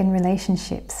easy in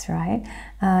relationships, right?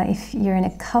 If you're in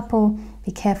a couple,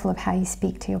 be careful of how you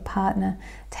speak to your partner.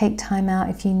 Take time out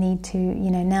if you need to.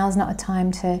 You know, now's not a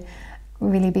time to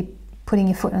really be putting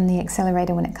your foot on the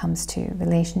accelerator when it comes to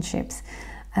relationships.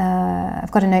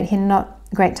 I've got a note here, not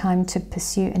a great time to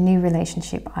pursue a new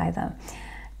relationship either.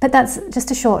 But that's just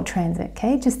a short transit,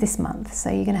 okay? Just this month. So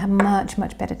you're going to have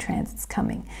much better transits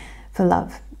coming for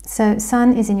love. So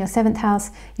Sun is in your 7th house.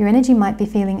 Your energy might be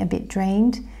feeling a bit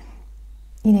drained.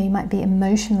 You know, you might be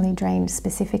emotionally drained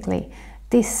specifically.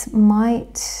 This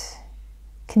might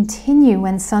continue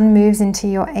when Sun moves into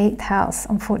your 8th house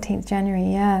on 14th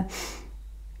January. Yeah.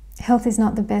 Health is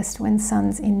not the best when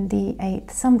Sun's in the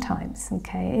 8th sometimes,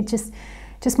 okay? It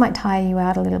just might tire you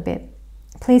out a little bit.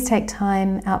 Please take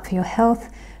time out for your health.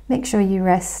 Make sure you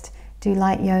rest, do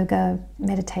light yoga,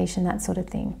 meditation, that sort of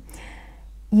thing.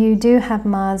 You do have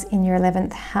Mars in your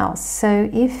 11th house, so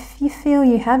if you feel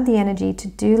you have the energy to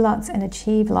do lots and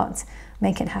achieve lots,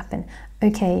 make it happen.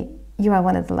 Okay, you are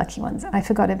one of the lucky ones. I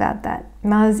forgot about that.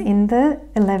 Mars in the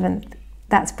 11th,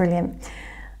 that's brilliant.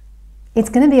 It's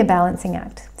going to be a balancing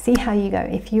act. See how you go.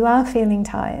 If you are feeling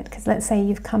tired, because let's say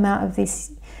you've come out of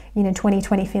this,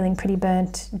 2020 feeling pretty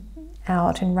burnt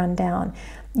out and run down,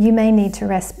 you may need to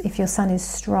rest if your Sun is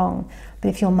strong. But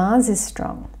if your Mars is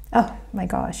strong, oh my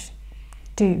gosh,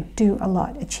 do a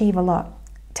lot, achieve a lot,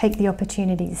 take the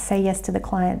opportunities, say yes to the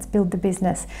clients, build the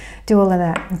business, do all of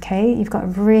that, okay? You've got a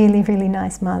really, really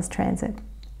nice Mars transit.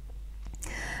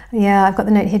 Yeah, I've got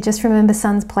the note here, just remember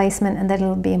Sun's placement and that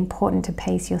it'll be important to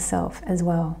pace yourself as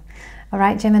well. All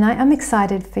right, Gemini, I'm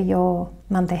excited for your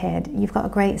month ahead. You've got a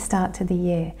great start to the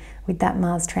year with that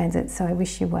Mars transit, so I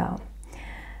wish you well.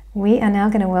 We are now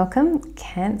going to welcome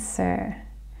Cancer.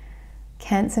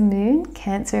 Cancer Moon,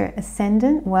 Cancer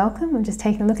Ascendant, welcome. I'm just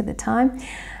taking a look at the time.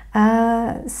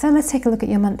 So let's take a look at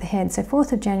your month ahead. So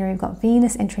 4th of January, we've got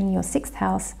Venus entering your 6th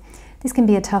house. This can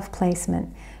be a tough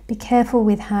placement. Be careful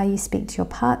with how you speak to your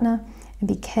partner and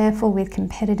be careful with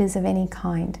competitors of any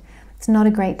kind. It's not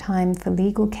a great time for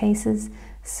legal cases,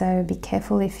 so be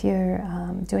careful if you're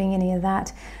doing any of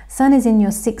that. Sun is in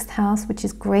your 6th house, which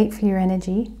is great for your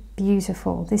energy.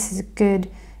 Beautiful. This is a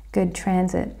good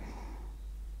transit.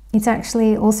 It's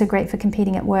actually also great for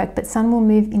competing at work, but Sun will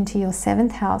move into your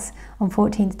 7th house on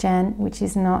 14th Jan, which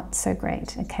is not so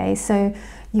great, okay? So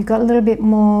you've got a little bit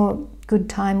more good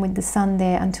time with the Sun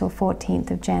there until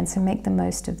 14th of Jan, so make the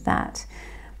most of that.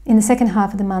 In the second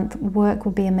half of the month, work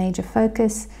will be a major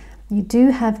focus. You do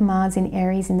have Mars in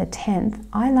Aries in the 10th.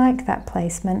 I like that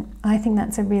placement. I think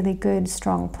that's a really good,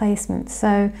 strong placement.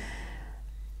 So,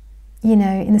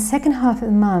 in the second half of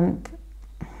the month,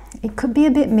 it could be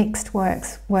a bit mixed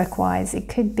work-wise. It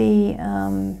could be,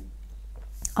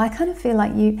 I kind of feel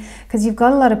like because you've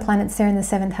got a lot of planets there in the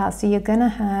 7th house, so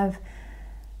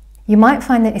you might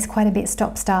find that it's quite a bit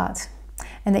stop-start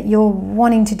and that you're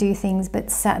wanting to do things, but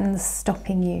Saturn's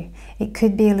stopping you. It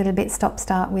could be a little bit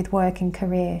stop-start with work and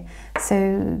career.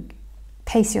 So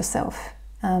pace yourself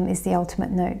is the ultimate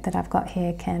note that I've got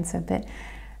here, Cancer. But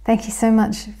thank you so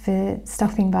much for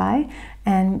stopping by.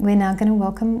 And we're now going to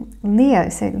welcome Leo.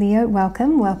 So Leo,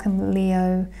 welcome. Welcome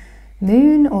Leo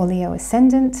Moon or Leo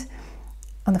Ascendant.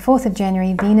 On the 4th of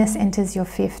January, Venus enters your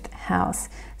 5th house.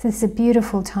 So this is a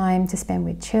beautiful time to spend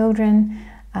with children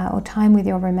or time with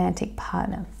your romantic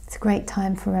partner. It's a great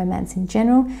time for romance in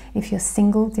general. If you're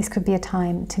single, this could be a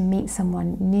time to meet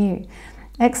someone new.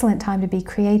 Excellent time to be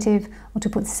creative or to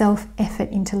put self-effort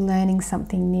into learning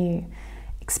something new.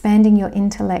 Expanding your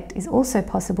intellect is also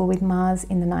possible with Mars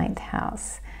in the 9th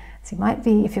house. So you might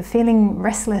be, if you're feeling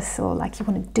restless or like you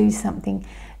want to do something,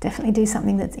 definitely do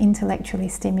something that's intellectually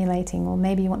stimulating, or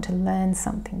maybe you want to learn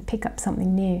something, pick up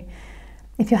something new.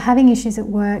 If you're having issues at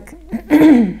work,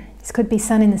 this could be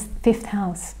Sun in the 5th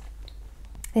house.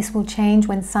 This will change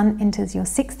when Sun enters your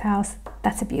 6th house.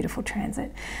 That's a beautiful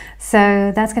transit.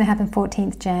 So that's going to happen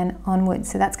 14th Jan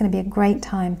onwards. So that's going to be a great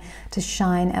time to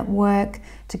shine at work,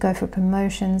 to go for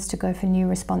promotions, to go for new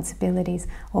responsibilities,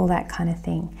 all that kind of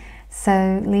thing.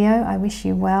 So Leo, I wish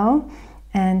you well.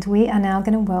 And we are now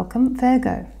going to welcome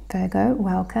Virgo. Virgo,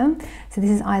 welcome. So this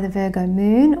is either Virgo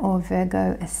Moon or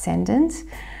Virgo Ascendant.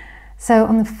 So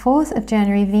on the 4th of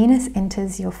January, Venus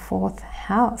enters your 4th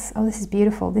house. Oh, this is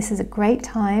beautiful. This is a great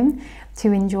time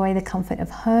to enjoy the comfort of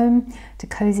home, to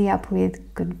cozy up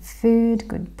with good food,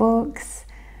 good books.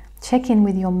 Check in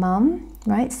with your mum,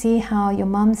 right? See how your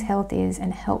mum's health is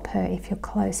and help her if you're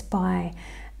close by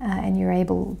and you're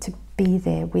able to be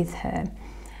there with her.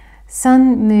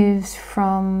 Sun moves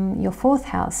from your 4th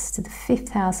house to the 5th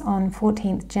house on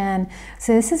 14th Jan.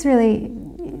 So this is really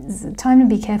time to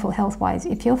be careful health-wise.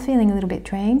 If you're feeling a little bit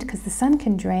drained, because the Sun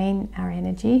can drain our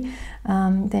energy,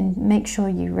 then make sure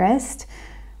you rest.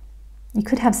 You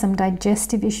could have some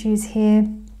digestive issues here.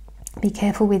 Be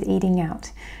careful with eating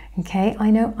out. Okay, I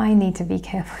know I need to be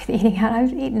careful with eating out.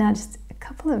 I've eaten out just a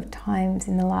couple of times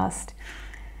in the last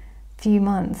few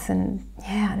months, and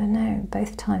yeah, I don't know,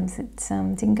 both times it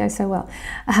didn't go so well.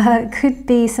 Could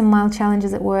be some mild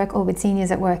challenges at work or with seniors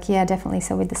at work, yeah, definitely.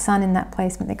 So with the Sun in that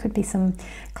placement, there could be some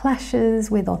clashes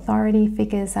with authority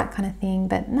figures, that kind of thing,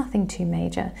 but nothing too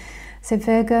major. So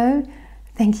Virgo,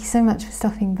 Thank you so much for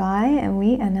stopping by, and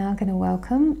we are now going to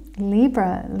welcome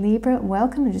Libra. Libra,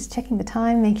 welcome. I'm just checking the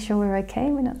time, make sure we're okay.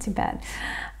 We're not too bad.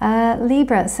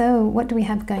 Libra, so what do we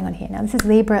have going on here? Now this is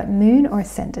Libra, moon or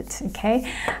ascendant,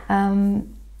 okay?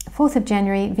 4th of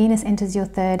January, Venus enters your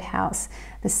 3rd house.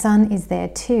 The sun is there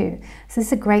too. So this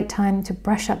is a great time to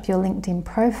brush up your LinkedIn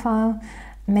profile,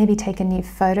 maybe take a new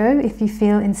photo if you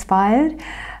feel inspired.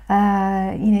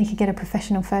 You know, you could get a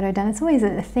professional photo done. It's always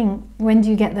a thing. When do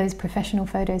you get those professional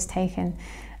photos taken?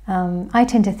 I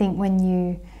tend to think when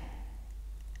you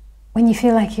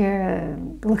feel like you're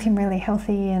looking really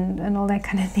healthy and all that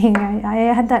kind of thing.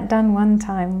 I had that done one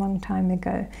time, long time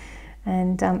ago.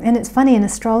 And it's funny, an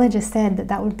astrologer said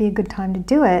that would be a good time to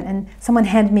do it. And someone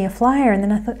handed me a flyer, and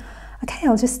then I thought, okay,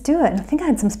 I'll just do it. And I think I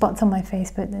had some spots on my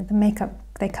face, but the makeup,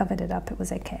 they covered it up. It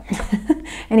was okay.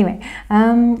 Anyway,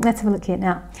 let's have a look here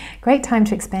now. Great time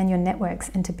to expand your networks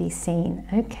and to be seen.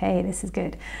 Okay, this is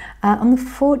good. On the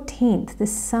 14th, the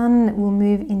sun will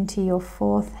move into your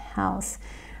 4th house.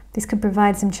 This could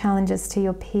provide some challenges to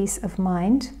your peace of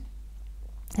mind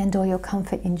and or your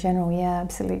comfort in general. Yeah,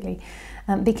 absolutely.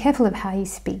 Be careful of how you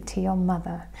speak to your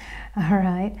mother. All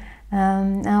right.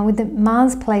 Now with the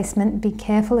Mars placement, be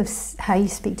careful of how you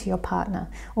speak to your partner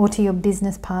or to your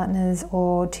business partners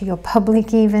or to your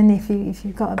public, even if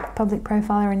you've got a public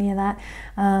profile or any of that.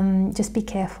 Just be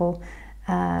careful.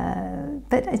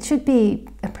 But it should be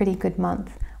a pretty good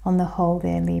month on the whole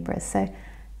there, Libra. So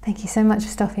thank you so much for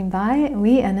stopping by.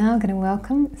 We are now going to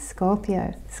welcome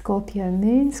Scorpio. Scorpio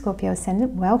moon, Scorpio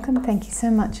ascendant, welcome. Thank you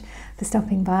so much for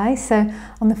stopping by. So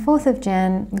on the 4th of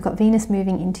Jan, we've got Venus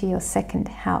moving into your 2nd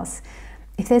house.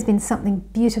 If there's been something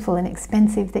beautiful and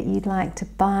expensive that you'd like to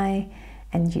buy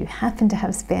and you happen to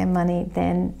have spare money,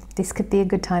 then this could be a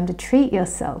good time to treat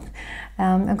yourself.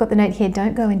 I've got the note here,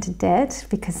 don't go into debt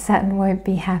because Saturn won't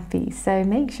be happy. So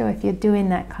make sure if you're doing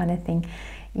that kind of thing,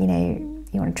 you know,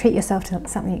 you want to treat yourself to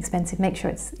something expensive, make sure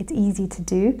it's easy to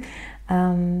do.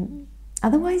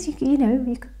 Otherwise, you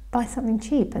could buy something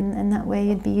cheap, and that way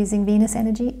you'd be using Venus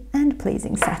energy and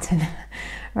pleasing Saturn,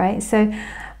 right? So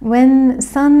when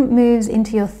Sun moves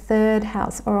into your 3rd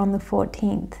house, or on the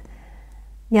 14th,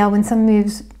 yeah, when Sun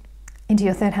moves into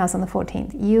your 3rd house on the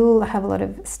 14th, you'll have a lot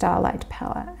of starlight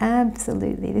power.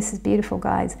 Absolutely, this is beautiful,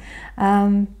 guys.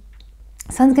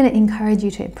 Sun's going to encourage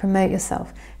you to promote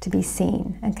yourself, to be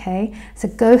seen, okay? So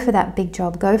go for that big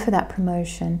job, go for that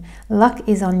promotion. Luck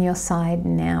is on your side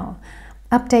now.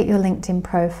 Update your LinkedIn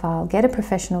profile, get a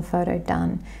professional photo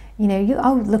done. You know,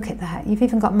 oh, look at that. You've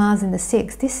even got Mars in the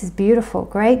 6th. This is beautiful.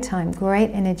 Great time,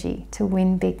 great energy to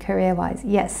win big career-wise.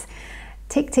 Yes.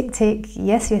 Tick, tick, tick.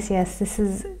 Yes, yes, yes. This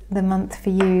is the month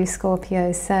for you,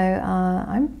 Scorpio. So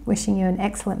I'm wishing you an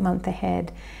excellent month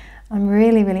ahead. I'm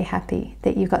really, really happy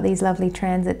that you've got these lovely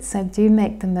transits, so do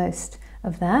make the most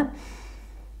of that.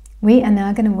 We are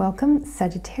now going to welcome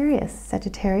Sagittarius.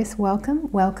 Sagittarius, welcome.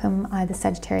 Welcome either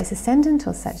Sagittarius Ascendant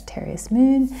or Sagittarius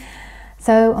Moon.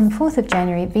 So on the 4th of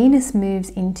January, Venus moves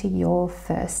into your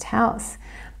 1st house.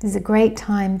 This is a great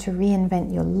time to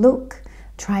reinvent your look,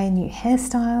 try a new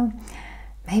hairstyle.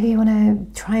 Maybe you want to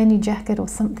try a new jacket or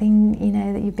something, you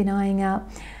know, that you've been eyeing out.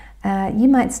 You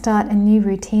might start a new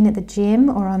routine at the gym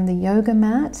or on the yoga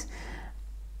mat.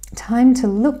 Time to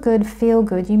look good, feel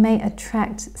good. You may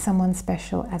attract someone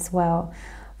special as well.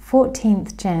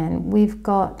 14th Jan, we've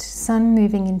got Sun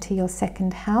moving into your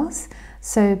 2nd house.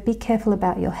 So be careful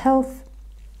about your health.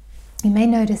 You may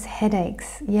notice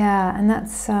headaches. Yeah, and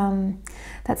that's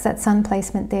that Sun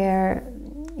placement there.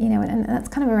 You know, and that's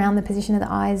kind of around the position of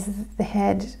the eyes, the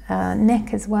head,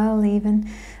 neck as well even.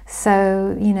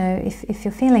 So, you know, if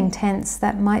you're feeling tense,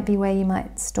 that might be where you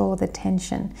might store the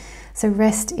tension. So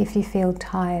rest if you feel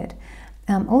tired.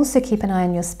 Also keep an eye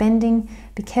on your spending.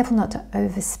 Be careful not to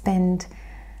overspend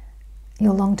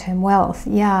your long-term wealth.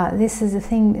 Yeah, this is the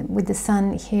thing with the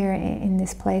Sun here in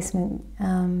this placement.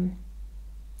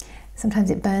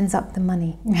 Sometimes it burns up the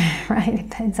money, right?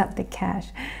 It burns up the cash.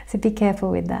 So be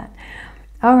careful with that.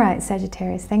 All right,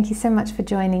 Sagittarius, thank you so much for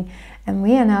joining. And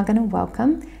we are now going to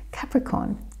welcome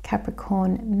Capricorn.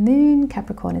 Capricorn moon,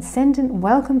 Capricorn ascendant,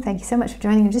 welcome. Thank you so much for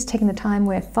joining. I'm just taking the time,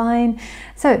 we're fine.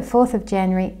 So 4th of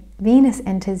January, Venus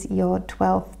enters your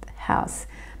 12th house.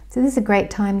 So this is a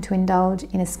great time to indulge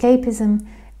in escapism,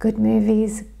 good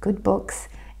movies, good books,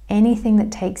 anything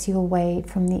that takes you away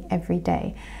from the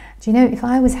everyday. Do you know, if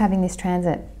I was having this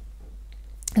transit,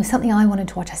 it was something I wanted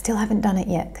to watch. I still haven't done it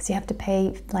yet because you have to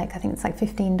pay, like, I think it's like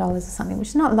 $15 or something, which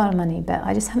is not a lot of money, but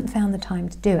I just haven't found the time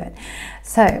to do it.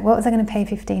 So what was I going to pay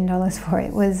 $15 for?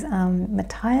 It was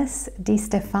Matthias Di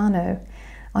Stefano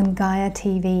on Gaia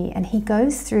TV, and he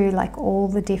goes through like all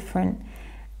the different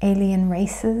alien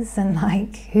races and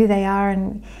like who they are,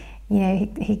 and you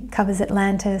know, he covers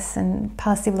Atlantis and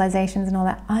past civilizations and all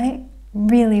that. I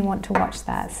really want to watch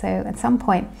that. So at some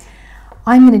point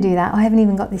I'm going to do that. I haven't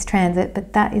even got this transit,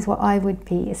 but that is what I would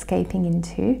be escaping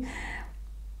into.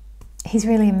 He's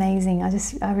really amazing.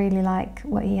 I really like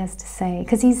what he has to say,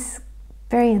 because he's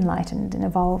very enlightened and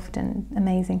evolved and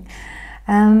amazing.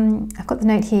 I've got the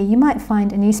note here. You might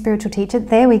find a new spiritual teacher.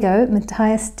 There we go,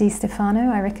 Matthias Di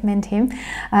Stefano. I recommend him.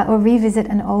 Or revisit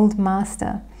an old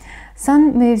master.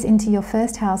 Sun moves into your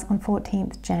first house on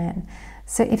 14th Jan.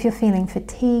 So if you're feeling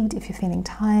fatigued, if you're feeling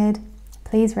tired,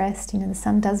 please rest. You know, the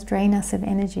sun does drain us of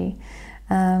energy.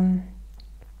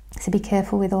 So be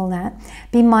careful with all that.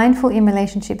 Be mindful in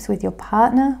relationships with your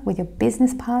partner, with your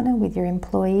business partner, with your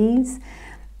employees.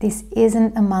 This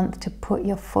isn't a month to put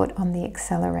your foot on the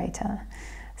accelerator.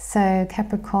 So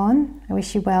Capricorn, I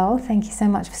wish you well. Thank you so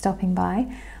much for stopping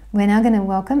by. We're now going to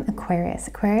welcome Aquarius.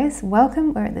 Aquarius,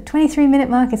 welcome. We're at the 23-minute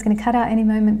mark. It's going to cut out any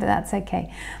moment, but that's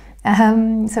okay.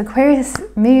 So Aquarius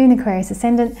Moon, Aquarius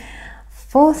Ascendant,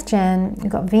 4th Jan,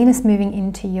 you've got Venus moving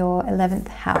into your 11th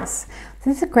house. So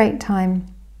this is a great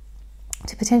time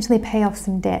to potentially pay off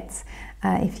some debts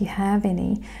if you have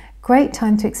any. Great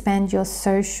time to expand your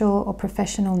social or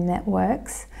professional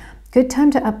networks. Good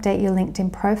time to update your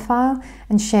LinkedIn profile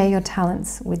and share your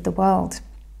talents with the world.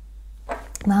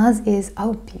 Mars is,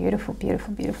 oh, beautiful,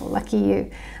 beautiful, beautiful. Lucky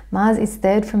you. Mars is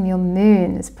 3rd from your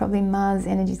moon. It's probably Mars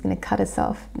energy is going to cut us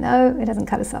off. No, it doesn't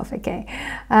cut us off. Okay.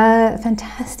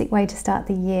 Fantastic way to start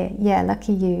the year. Yeah,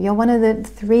 lucky you. You're one of the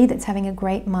 3 that's having a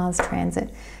great Mars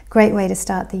transit. Great way to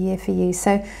start the year for you.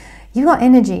 So you've got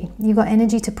energy. You've got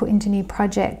energy to put into new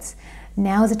projects.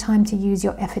 Now is a time to use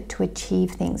your effort to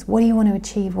achieve things. What do you want to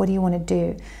achieve? What do you want to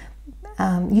do?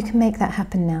 You can make that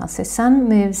happen now. So Sun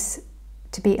moves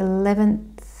to be 11th.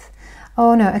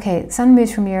 Oh no, okay. Sun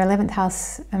moves from your 11th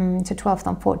house to 12th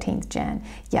on 14th Jan.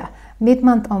 Yeah,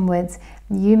 mid-month onwards,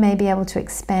 you may be able to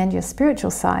expand your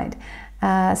spiritual side.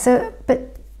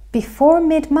 But before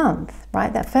mid-month,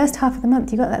 right, that first half of the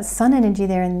month, you got that sun energy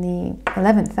there in the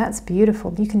 11th. That's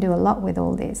beautiful. You can do a lot with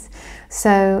all this.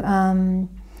 So,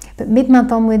 but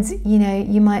mid-month onwards, you know,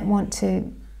 you might want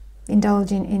to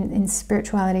indulge in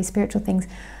spirituality, spiritual things.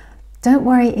 Don't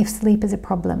worry if sleep is a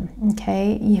problem,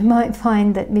 okay? You might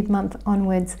find that mid-month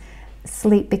onwards,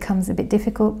 sleep becomes a bit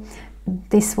difficult.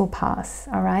 This will pass,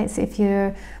 all right? So if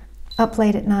you're up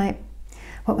late at night,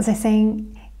 what was I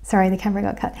saying? Sorry, the camera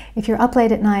got cut. If you're up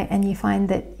late at night and you find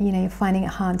that, you know, you're finding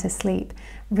it hard to sleep,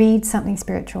 read something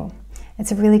spiritual.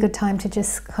 It's a really good time to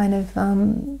just kind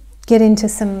of get into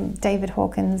some David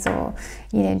Hawkins, or,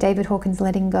 you know, David Hawkins'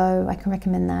 Letting Go. I can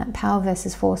recommend that. Power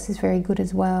versus Force is very good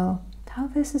as well. Power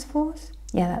versus Force?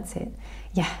 Yeah, that's it.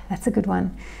 Yeah, that's a good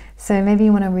one. So maybe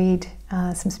you want to read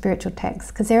some spiritual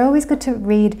texts, because they're always good to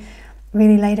read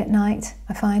really late at night.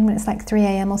 I find when it's like 3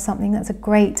 a.m. or something, that's a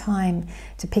great time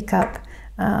to pick up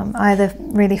either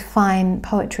really fine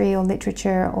poetry or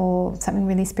literature, or something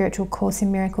really spiritual, Course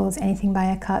in Miracles, anything by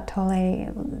Eckhart Tolle,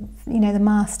 you know, the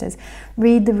masters.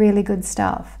 Read the really good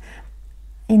stuff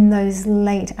in those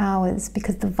late hours,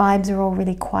 because the vibes are all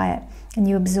really quiet and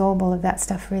you absorb all of that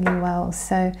stuff really well.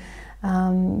 So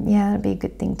yeah, that'd be a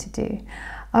good thing to do.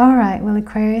 All right, well,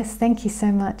 Aquarius, thank you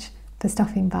so much for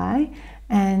stopping by.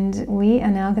 And we are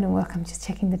now going to welcome, just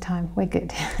checking the time, we're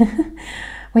good.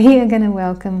 We are going to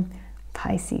welcome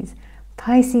Pisces.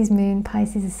 Pisces Moon,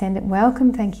 Pisces Ascendant,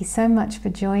 welcome. Thank you so much for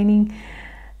joining.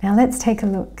 Now let's take a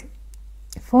look.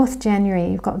 4th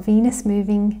January, you've got Venus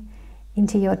moving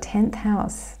into your 10th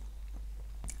house.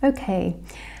 Okay,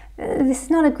 this is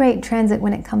not a great transit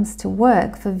when it comes to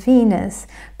work for Venus,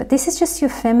 but this is just your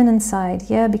feminine side,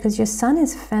 yeah, because your sun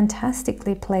is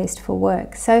fantastically placed for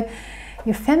work. So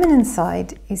your feminine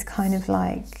side is kind of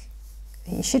like,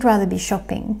 you should rather be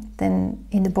shopping than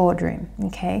in the boardroom,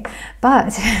 okay?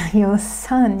 But your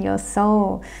sun, your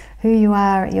soul, who you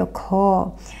are at your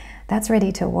core, that's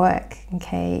ready to work,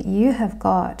 okay? You have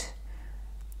got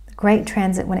great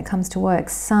transit when it comes to work.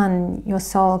 Sun, your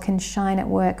soul can shine at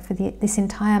work for this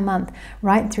entire month,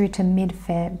 right through to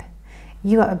mid-Feb.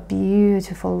 You got a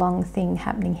beautiful long thing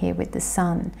happening here with the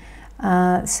sun.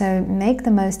 So make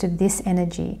the most of this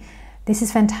energy. This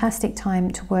is a fantastic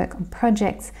time to work on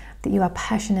projects that you are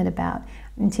passionate about,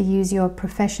 and to use your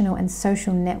professional and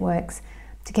social networks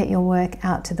to get your work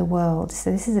out to the world.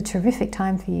 So this is a terrific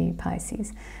time for you,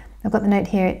 Pisces. I've got the note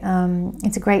here,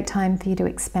 it's a great time for you to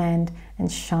expand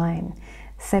and shine.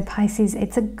 So Pisces,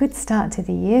 it's a good start to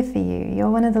the year for you. You're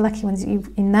one of the lucky ones.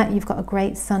 In that you've got a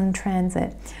great sun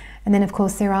transit. And then of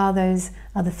course there are those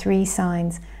other 3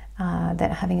 signs that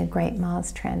are having a great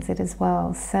Mars transit as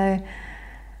well. So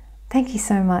thank you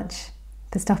so much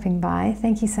for stopping by.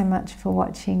 Thank you so much for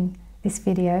watching this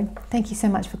video. Thank you so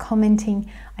much for commenting.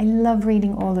 I love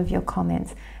reading all of your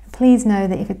comments. Please know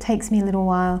that if it takes me a little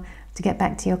while to get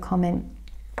back to your comment,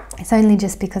 it's only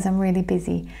just because I'm really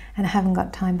busy and I haven't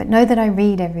got time. But know that I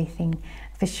read everything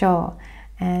for sure.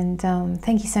 And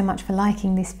thank you so much for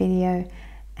liking this video,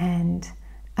 and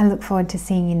I look forward to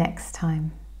seeing you next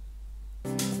time.